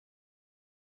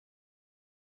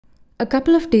A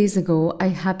couple of days ago, I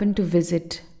happened to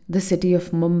visit the city of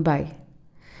Mumbai,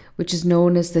 which is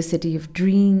known as the city of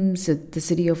dreams, the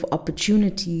city of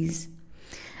opportunities.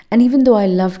 And even though I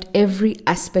loved every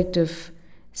aspect of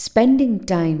spending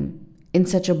time in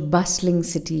such a bustling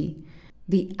city,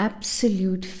 the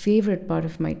absolute favorite part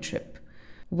of my trip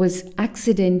was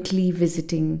accidentally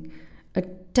visiting a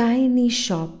tiny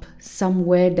shop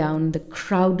somewhere down the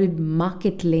crowded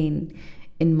market lane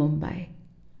in Mumbai.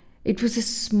 It was a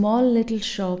small little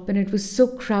shop and it was so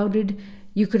crowded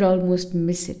you could almost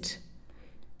miss it.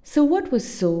 So, what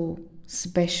was so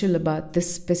special about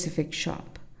this specific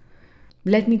shop?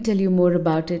 Let me tell you more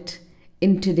about it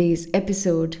in today's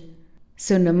episode.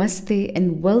 So, namaste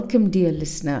and welcome, dear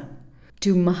listener,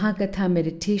 to Mahakatha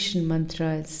Meditation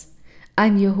Mantras.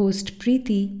 I'm your host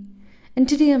Preeti, and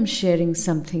today I'm sharing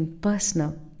something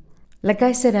personal. Like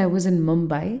I said, I was in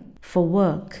Mumbai for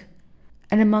work,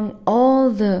 and among all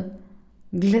the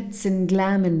glitz and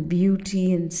glam and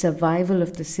beauty and survival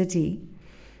of the city,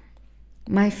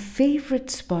 my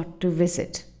favorite spot to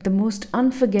visit, the most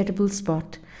unforgettable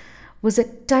spot, was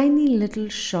a tiny little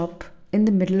shop in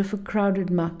the middle of a crowded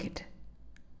market.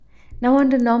 Now,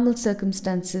 under normal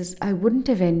circumstances, I wouldn't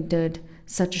have entered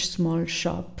such a small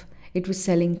shop. It was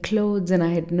selling clothes and I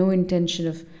had no intention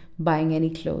of buying any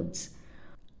clothes.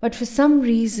 But for some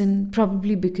reason,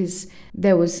 probably because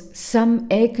there was some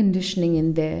air conditioning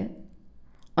in there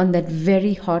on that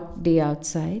very hot day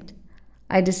outside,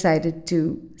 I decided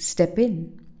to step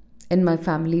in and my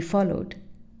family followed.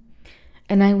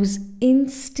 And I was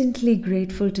instantly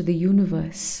grateful to the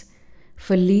universe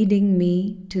for leading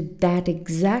me to that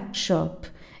exact shop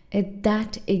at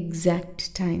that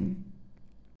exact time.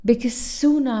 Because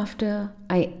soon after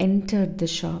I entered the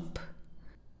shop,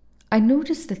 I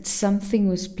noticed that something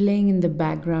was playing in the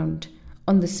background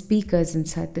on the speakers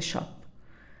inside the shop.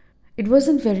 It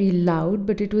wasn't very loud,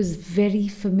 but it was very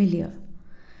familiar.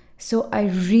 So I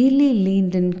really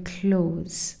leaned in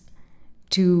close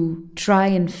to try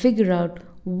and figure out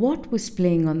what was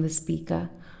playing on the speaker.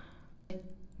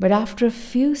 But after a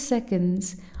few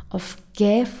seconds of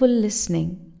careful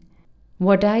listening,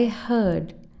 what I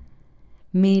heard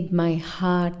made my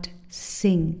heart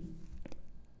sing.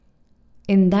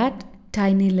 In that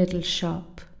tiny little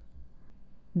shop,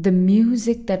 the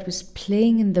music that was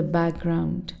playing in the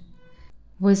background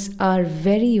was our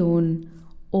very own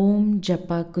Om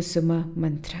Japa Kusuma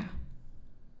mantra.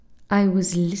 I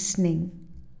was listening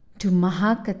to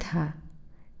Mahakatha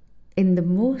in the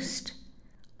most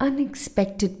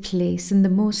unexpected place, in the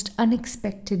most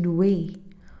unexpected way.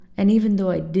 And even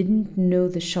though I didn't know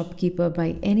the shopkeeper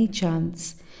by any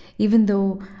chance, even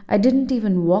though I didn't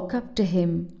even walk up to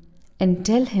him and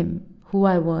tell him who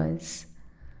I was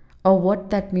or what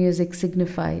that music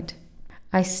signified,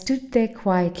 I stood there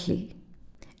quietly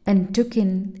and took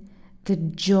in the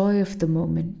joy of the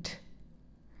moment.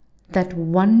 That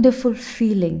wonderful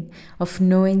feeling of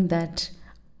knowing that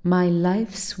my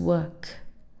life's work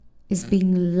is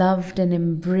being loved and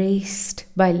embraced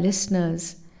by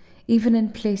listeners, even in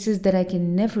places that I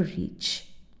can never reach.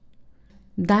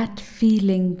 That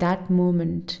feeling, that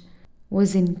moment,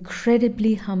 was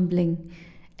incredibly humbling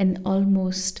and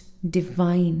almost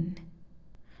divine.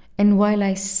 And while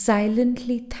I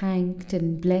silently thanked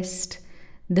and blessed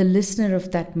the listener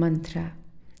of that mantra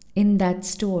in that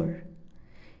store,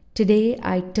 today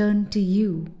I turn to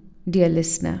you, dear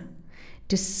listener,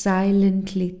 to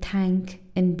silently thank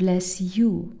and bless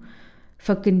you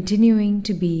for continuing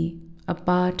to be a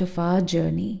part of our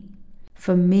journey,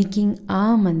 for making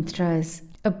our mantras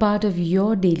a part of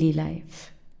your daily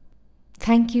life.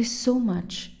 Thank you so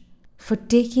much for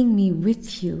taking me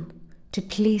with you to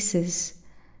places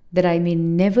that I may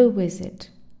never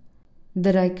visit,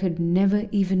 that I could never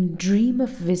even dream of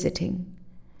visiting.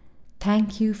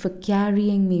 Thank you for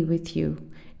carrying me with you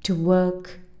to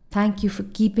work. Thank you for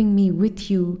keeping me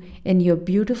with you in your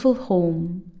beautiful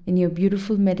home, in your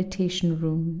beautiful meditation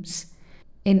rooms,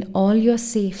 in all your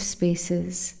safe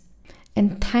spaces.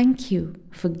 And thank you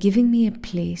for giving me a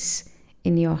place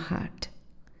in your heart.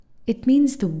 It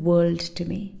means the world to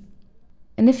me.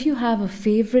 And if you have a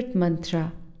favorite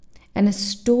mantra and a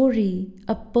story,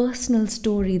 a personal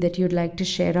story that you'd like to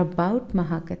share about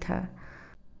Mahakatha,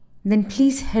 then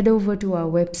please head over to our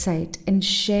website and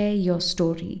share your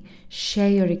story, share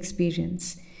your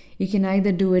experience. You can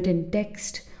either do it in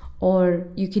text or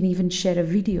you can even share a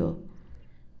video.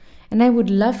 And I would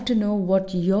love to know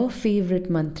what your favorite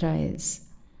mantra is.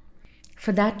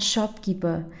 For that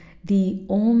shopkeeper, the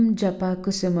Om Japa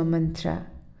Kusuma mantra,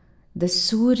 the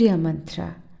Surya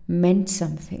mantra, meant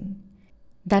something.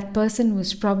 That person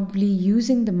was probably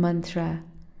using the mantra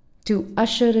to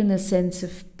usher in a sense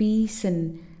of peace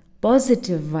and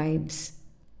positive vibes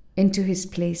into his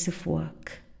place of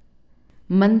work.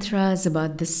 Mantras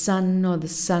about the sun or the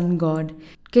sun god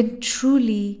can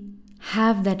truly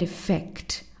have that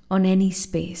effect on any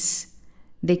space.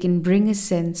 They can bring a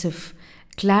sense of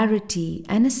clarity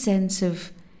and a sense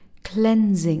of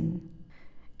cleansing.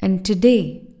 And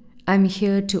today, I'm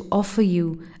here to offer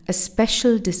you a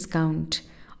special discount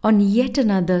on yet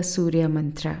another Surya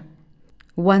mantra,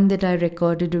 one that I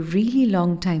recorded a really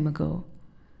long time ago.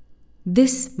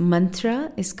 This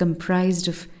mantra is comprised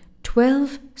of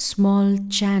 12 small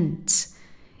chants,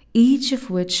 each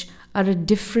of which are a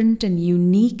different and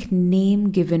unique name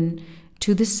given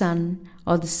to the sun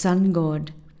or the sun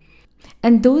god.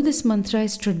 And though this mantra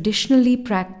is traditionally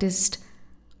practiced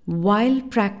while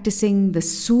practicing the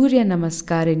Surya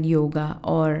Namaskara in yoga,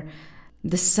 or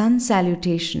the sun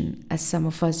salutation as some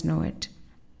of us know it,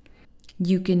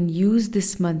 you can use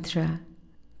this mantra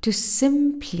to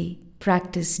simply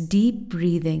practice deep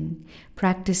breathing,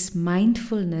 practice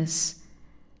mindfulness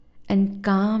and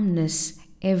calmness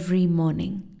every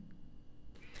morning.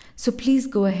 So please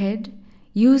go ahead,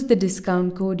 use the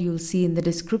discount code you'll see in the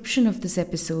description of this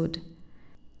episode,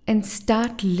 and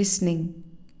start listening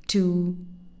to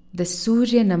the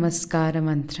Surya Namaskara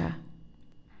mantra.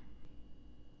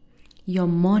 Your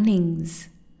mornings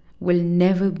will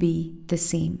never be the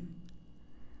same.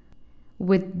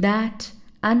 With that,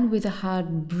 and with a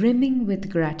heart brimming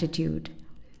with gratitude,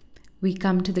 we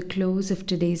come to the close of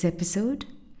today's episode.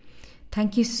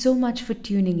 Thank you so much for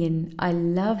tuning in. I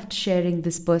loved sharing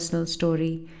this personal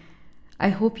story. I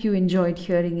hope you enjoyed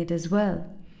hearing it as well.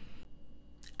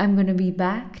 I'm going to be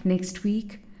back next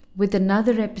week with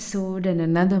another episode and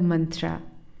another mantra.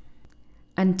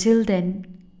 Until then,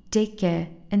 take care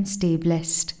and stay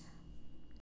blessed.